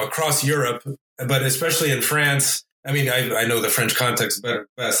 across Europe, but especially in France. I mean, I know the French context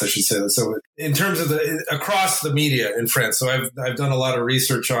best, I should say that. So in terms of across the media in France, so I've done a lot of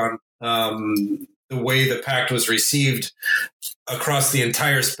research on the way the pact was received across the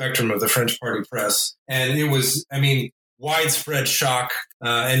entire spectrum of the French party press. And it was, widespread shock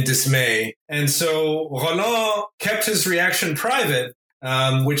and dismay. And so Roland kept his reaction private,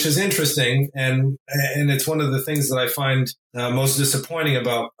 which is interesting. And it's one of the things that I find most disappointing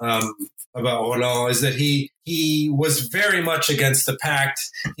about Roland is that he was very much against the pact.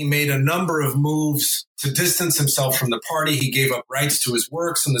 He made a number of moves to distance himself from the party. He gave up rights to his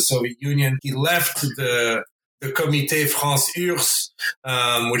works in the Soviet Union. He left the Comité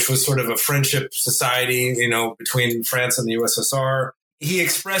France-URSS, which was sort of a friendship society, between France and the USSR. He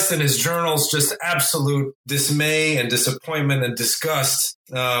expressed in his journals just absolute dismay and disappointment and disgust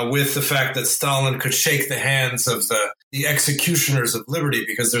with the fact that Stalin could shake the hands of the executioners of liberty,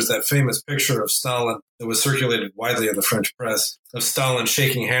 because there's that famous picture of Stalin that was circulated widely in the French press of Stalin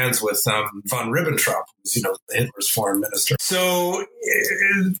shaking hands with von Ribbentrop, who was, Hitler's foreign minister. So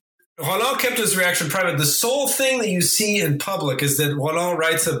Roland kept his reaction private. The sole thing that you see in public is that Roland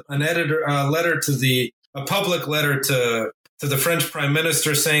writes a public letter to the French prime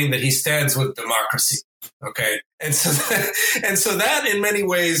minister saying that he stands with democracy. Okay. And so that in many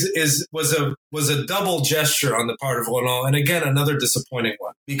ways was a double gesture on the part of Roland. And again, another disappointing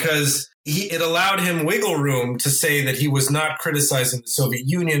one, because it allowed him wiggle room to say that he was not criticizing the Soviet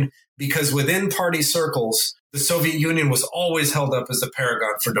Union, because within party circles, the Soviet Union was always held up as the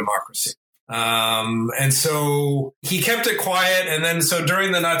paragon for democracy. And so he kept it quiet. And then, so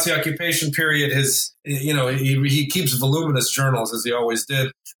during the Nazi occupation period, he keeps voluminous journals, as he always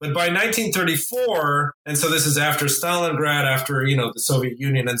did. But by 1934, and so this is after Stalingrad, after, the Soviet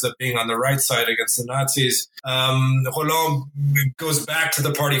Union ends up being on the right side against the Nazis, Roland goes back to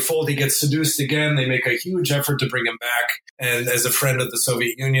the party fold. He gets seduced again. They make a huge effort to bring him back and as a friend of the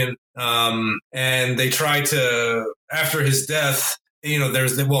Soviet Union. And they try to, after his death,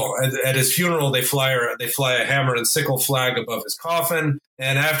 at his funeral, they fly a hammer and sickle flag above his coffin.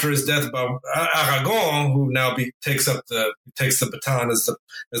 And after his death, Aragon, who now takes the baton as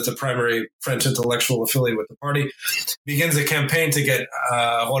the primary French intellectual affiliated with the party, begins a campaign to get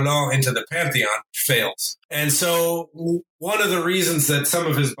Roland into the Pantheon, which fails. And so one of the reasons that some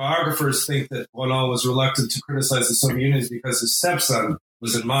of his biographers think that Roland was reluctant to criticize the Soviet Union is because his stepson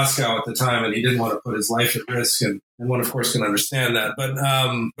was in Moscow at the time, and he didn't want to put his life at risk, and one, of course, can understand that.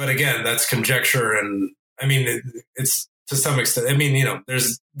 But again, that's conjecture, and it's to some extent.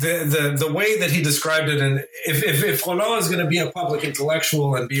 There's the way that he described it, and if Roland is going to be a public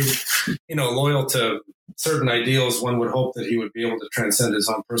intellectual and be, loyal to certain ideals, one would hope that he would be able to transcend his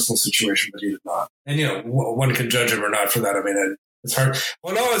own personal situation, but he did not. And one can judge him or not for that. It's hard.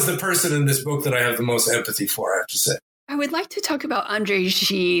 Roland is the person in this book that I have the most empathy for, I have to say. I would like to talk about André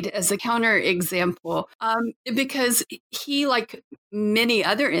Gide as a counterexample, because he, like many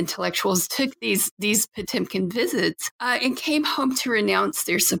other intellectuals, took these Potemkin visits and came home to renounce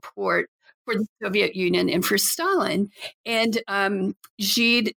their support for the Soviet Union and for Stalin. And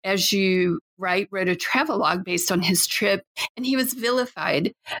Gide, as you wrote a travelogue based on his trip, and he was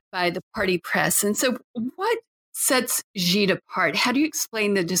vilified by the party press. And so what sets Gide apart? How do you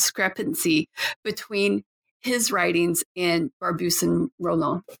explain the discrepancy between his writings and Barbus and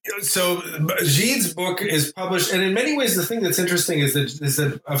Roland? So Gide's book is published, and in many ways, the thing that's interesting is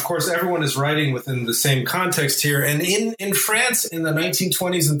that of course, everyone is writing within the same context here. And in France, in the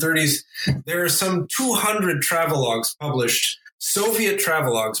 1920s and 30s, there are some 200 travelogues published, Soviet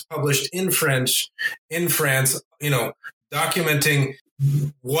travelogues published in France, documenting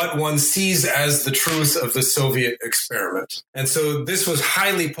what one sees as the truth of the Soviet experiment. And so this was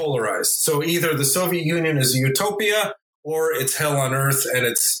highly polarized. So either the Soviet Union is a utopia or it's hell on earth, and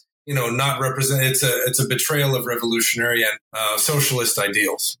it's, not represent, it's a betrayal of revolutionary and socialist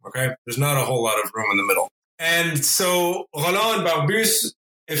ideals. Okay. There's not a whole lot of room in the middle. And so Roland and Barbus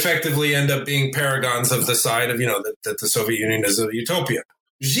effectively end up being paragons of the side of, that the Soviet Union is a utopia.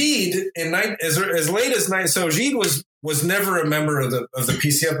 Gide, as late as Gide was never a member of the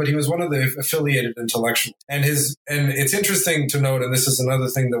PCF, but he was one of the affiliated intellectuals. And it's interesting to note, and this is another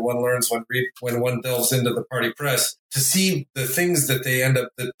thing that one learns when one delves into the party press, to see the things that they end up,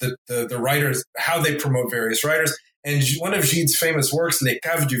 the writers, how they promote various writers. And one of Gide's famous works, Les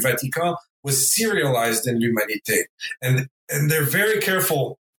Caves du Vatican, was serialized in L'Humanité. And they're very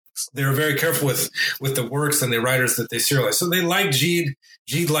careful. They were very careful with the works and the writers that they serialized. So they liked Gide.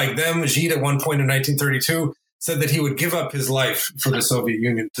 Gide liked them. Gide, at one point in 1932, said that he would give up his life for the Soviet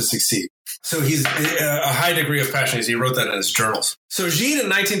Union to succeed. So he's a high degree of passion. He wrote that in his journals. So Gide in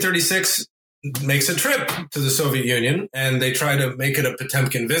 1936 makes a trip to the Soviet Union, and they try to make it a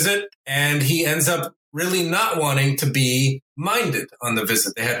Potemkin visit. And he ends up really not wanting to be minded on the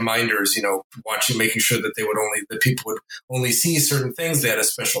visit. They had minders, watching, making sure that people would only see certain things. They had a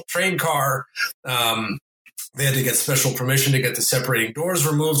special train car. They had to get special permission to get the separating doors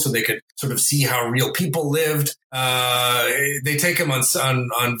removed so they could sort of see how real people lived. They take him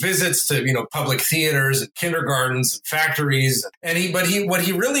on visits to, public theaters and kindergartens and factories. And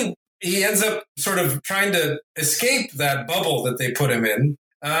he ends up sort of trying to escape that bubble that they put him in.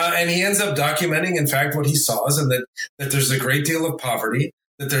 And he ends up documenting, in fact, what he saw is that there's a great deal of poverty,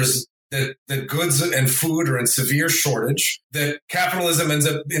 that goods and food are in severe shortage, that capitalism ends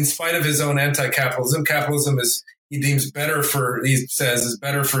up, in spite of his own anti-capitalism, capitalism is better for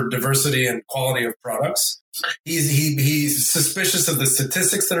diversity and quality of products. He's suspicious of the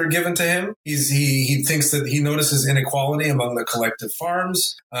statistics that are given to him. He thinks that he notices inequality among the collective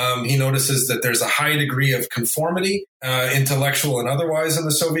farms. He notices that there's a high degree of conformity, intellectual and otherwise, in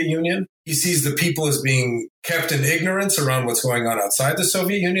the Soviet Union. He sees the people as being kept in ignorance around what's going on outside the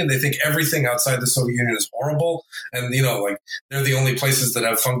Soviet Union. They think everything outside the Soviet Union is horrible, and they're the only places that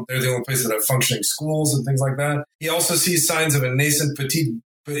have functioning schools and things like that. He also sees signs of a nascent petite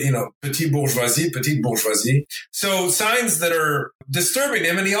bourgeoisie. So signs that are disturbing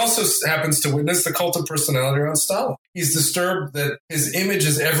him. And he also happens to witness the cult of personality around Stalin. He's disturbed that his image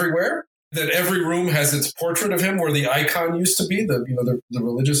is everywhere, that every room has its portrait of him where the icon used to be, the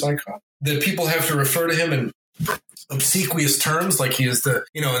religious icon, that people have to refer to him in obsequious terms, like he is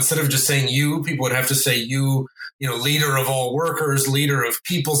instead of just saying you, people would have to say you, leader of all workers, leader of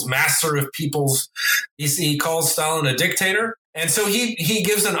peoples, master of peoples. He calls Stalin a dictator. And so he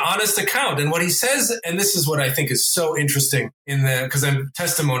gives an honest account. And what he says, and this is what I think is so interesting because I'm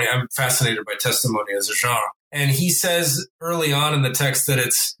fascinated by testimony as a genre. And he says early on in the text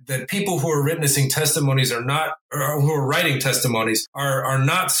that people who are witnessing testimonies who are writing testimonies are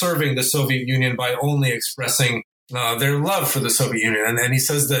not serving the Soviet Union by only expressing their love for the Soviet Union. And he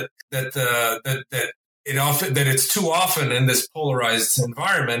says that it's too often in this polarized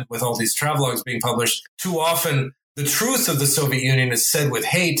environment with all these travelogues being published, too often the truth of the Soviet Union is said with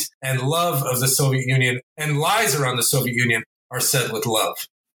hate, and love of the Soviet Union and lies around the Soviet Union are said with love.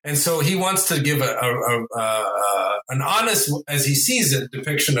 And so he wants to give an honest, as he sees it,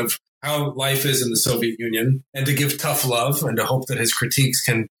 depiction of how life is in the Soviet Union, and to give tough love and to hope that his critiques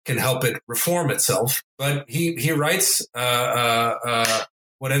can help it reform itself. But he writes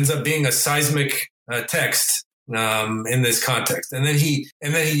what ends up being a seismic text in this context, and then he's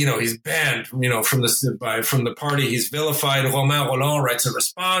banned from the party. He's vilified. Romain Rolland writes a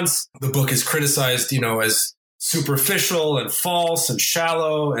response. The book is criticized as superficial and false and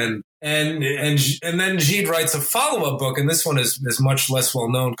shallow, and then Gide writes a follow-up book, and this one is much less well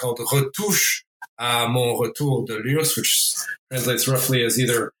known, called Retouche à mon retour de l'URSS, which translates roughly as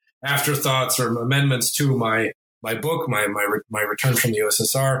either afterthoughts or amendments to my book, my return from the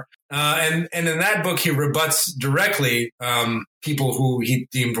USSR. And in that book, he rebuts directly people who he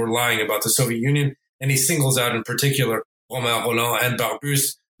deemed were lying about the Soviet Union. And he singles out in particular Romain Rolland and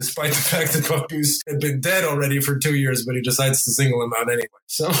Barbusse, despite the fact that Barbusse had been dead already for 2 years, but he decides to single him out anyway.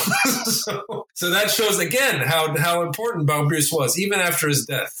 So that shows again how important Barbusse was, even after his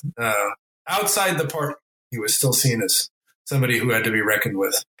death. Outside the party, he was still seen as somebody who had to be reckoned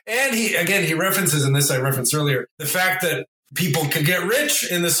with. And he references, and this I referenced earlier, the fact that people could get rich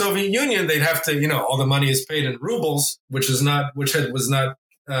in the Soviet Union. They'd have to, all the money is paid in rubles, which was not,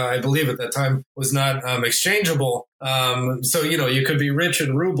 I believe at that time, was not exchangeable. So, you could be rich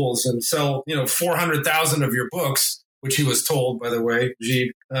in rubles and sell, 400,000 of your books, which he was told, by the way,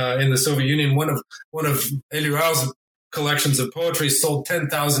 Gide, in the Soviet Union. One of Éluard's collections of poetry sold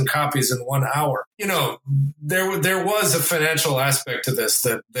 10,000 copies in 1 hour. There was a financial aspect to this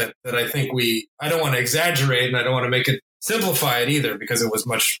that I think I don't want to exaggerate, and I don't want to make it simplify it either, because it was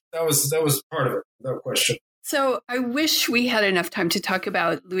that was part of it, without question. So I wish we had enough time to talk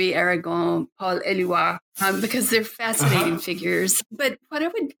about Louis Aragon, Paul Éluard, because they're fascinating figures. But what I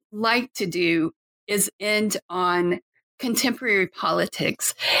would like to do is end on contemporary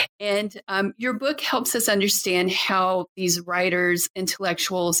politics. And your book helps us understand how these writers,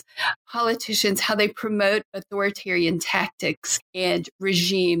 intellectuals, politicians, how they promote authoritarian tactics and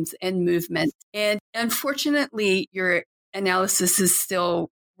regimes and movements. And unfortunately, your analysis is still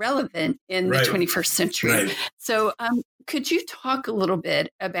relevant in the 21st century. Right. So could you talk a little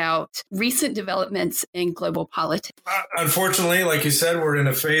bit about recent developments in global politics? Unfortunately, like you said, we're in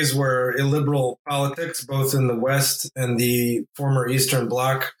a phase where illiberal politics, both in the West and the former Eastern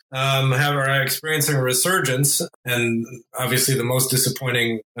Bloc, are experiencing a resurgence. And obviously the most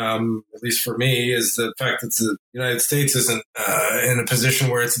disappointing, at least for me, is the fact that the United States isn't in a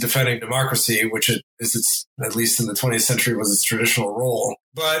position where it's defending democracy, which its at least in the 20th century, was its traditional role.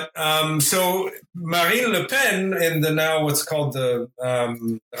 But so Marine Le Pen, in the now what's called the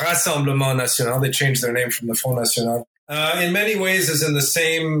Rassemblement National, they changed their name from the Front National, in many ways is in the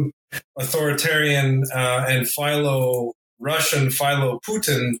same authoritarian and Russian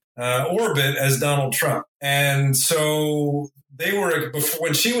Putin orbit as Donald Trump. And so they were,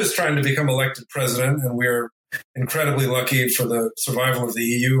 when she was trying to become elected president, and we're incredibly lucky for the survival of the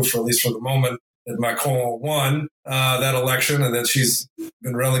EU, for at least for the moment, that Macron won that election, and then she's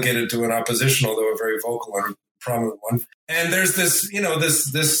been relegated to an opposition, although a very vocal and prominent one. And there's this,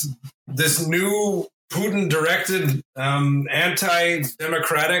 this new Putin-directed,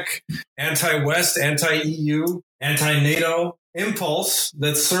 anti-democratic, anti-West, anti-EU, anti-NATO impulse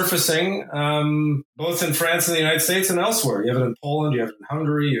that's surfacing both in France and the United States and elsewhere. You have it in Poland, you have it in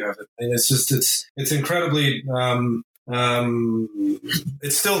Hungary, you have it, and it's incredibly.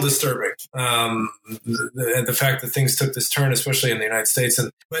 It's still disturbing, the fact that things took this turn, especially in the United States.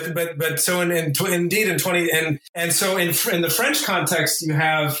 But so indeed in the French context, you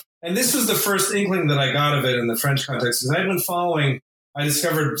have, and this was the first inkling that I got of it in the French context, because I'd been following. I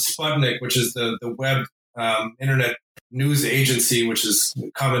discovered Sputnik, which is the web internet news agency, which is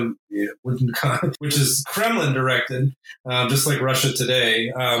which is Kremlin directed, just like Russia Today.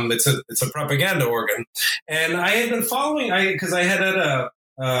 It's a propaganda organ, and I had been following. Because I had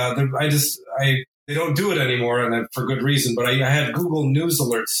they don't do it anymore, and for good reason. But I had Google News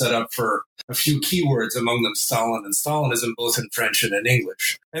alerts set up for a few keywords, among them Stalin and Stalinism, both in French and in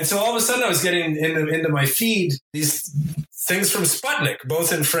English. And so all of a sudden, I was getting into my feed these things from Sputnik,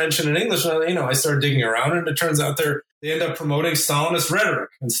 both in French and in English. And, I started digging around, and it turns out they end up promoting Stalinist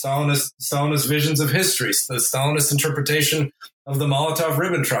rhetoric and Stalinist visions of history, the Stalinist interpretation of the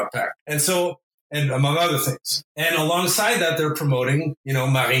Molotov-Ribbentrop Pact. And among other things. And alongside that, they're promoting,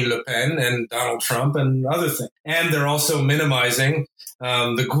 Marine Le Pen and Donald Trump and other things. And they're also minimizing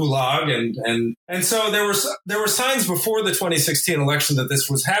the Gulag. And so there were signs before the 2016 election that this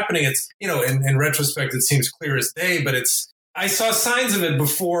was happening. It's, in retrospect, it seems clear as day, but I saw signs of it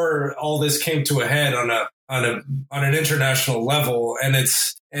before all this came to a head on an international level. And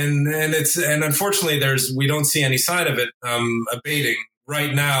unfortunately we don't see any sign of it abating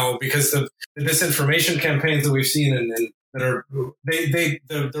right now, because the disinformation campaigns that we've seen and that are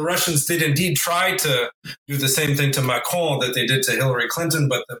the Russians did indeed try to do the same thing to Macron that they did to Hillary Clinton,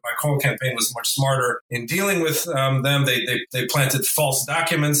 but the Macron campaign was much smarter in dealing with them. They planted false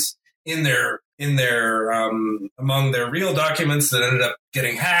documents in their among their real documents that ended up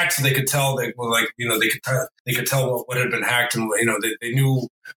getting hacked. So they could tell they could tell what had been hacked, and they knew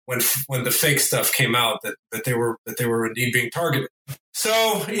when the fake stuff came out that they were indeed being targeted.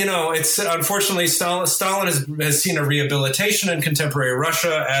 So, it's unfortunately Stalin has seen a rehabilitation in contemporary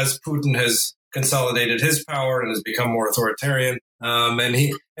Russia as Putin has consolidated his power and has become more authoritarian.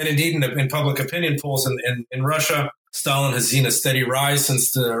 And indeed in public opinion polls in Russia, Stalin has seen a steady rise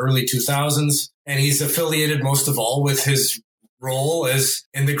since the early 2000s, and he's affiliated most of all with his role as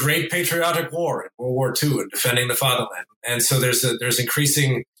in the Great Patriotic War in World War II and defending the fatherland. And so there's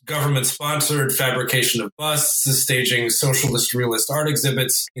increasing government-sponsored fabrication of busts, the staging socialist realist art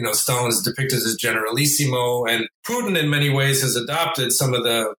exhibits. Stalin is depicted as generalissimo, and Putin in many ways has adopted some of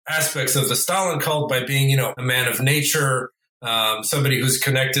the aspects of the Stalin cult by being, a man of nature, somebody who's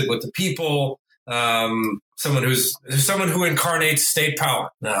connected with the people, someone who incarnates state power.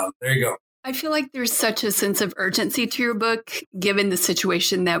 Now, there you go. I feel like there's such a sense of urgency to your book, given the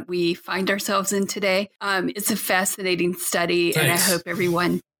situation that we find ourselves in today. It's a fascinating study, Thanks. And I hope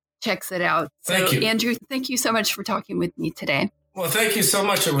everyone checks it out. Thank you. Andrew, thank you so much for talking with me today. Well, thank you so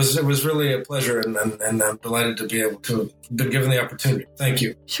much. It was really a pleasure, and I'm delighted to be able to have been given the opportunity. Thank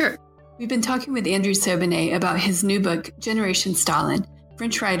you. Sure. We've been talking with Andrew Sobinet about his new book, Generation Stalin,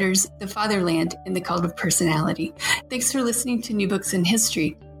 French Writers, the Fatherland, and the Cult of Personality. Thanks for listening to New Books in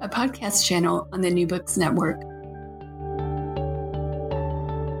History, a podcast channel on the New Books Network.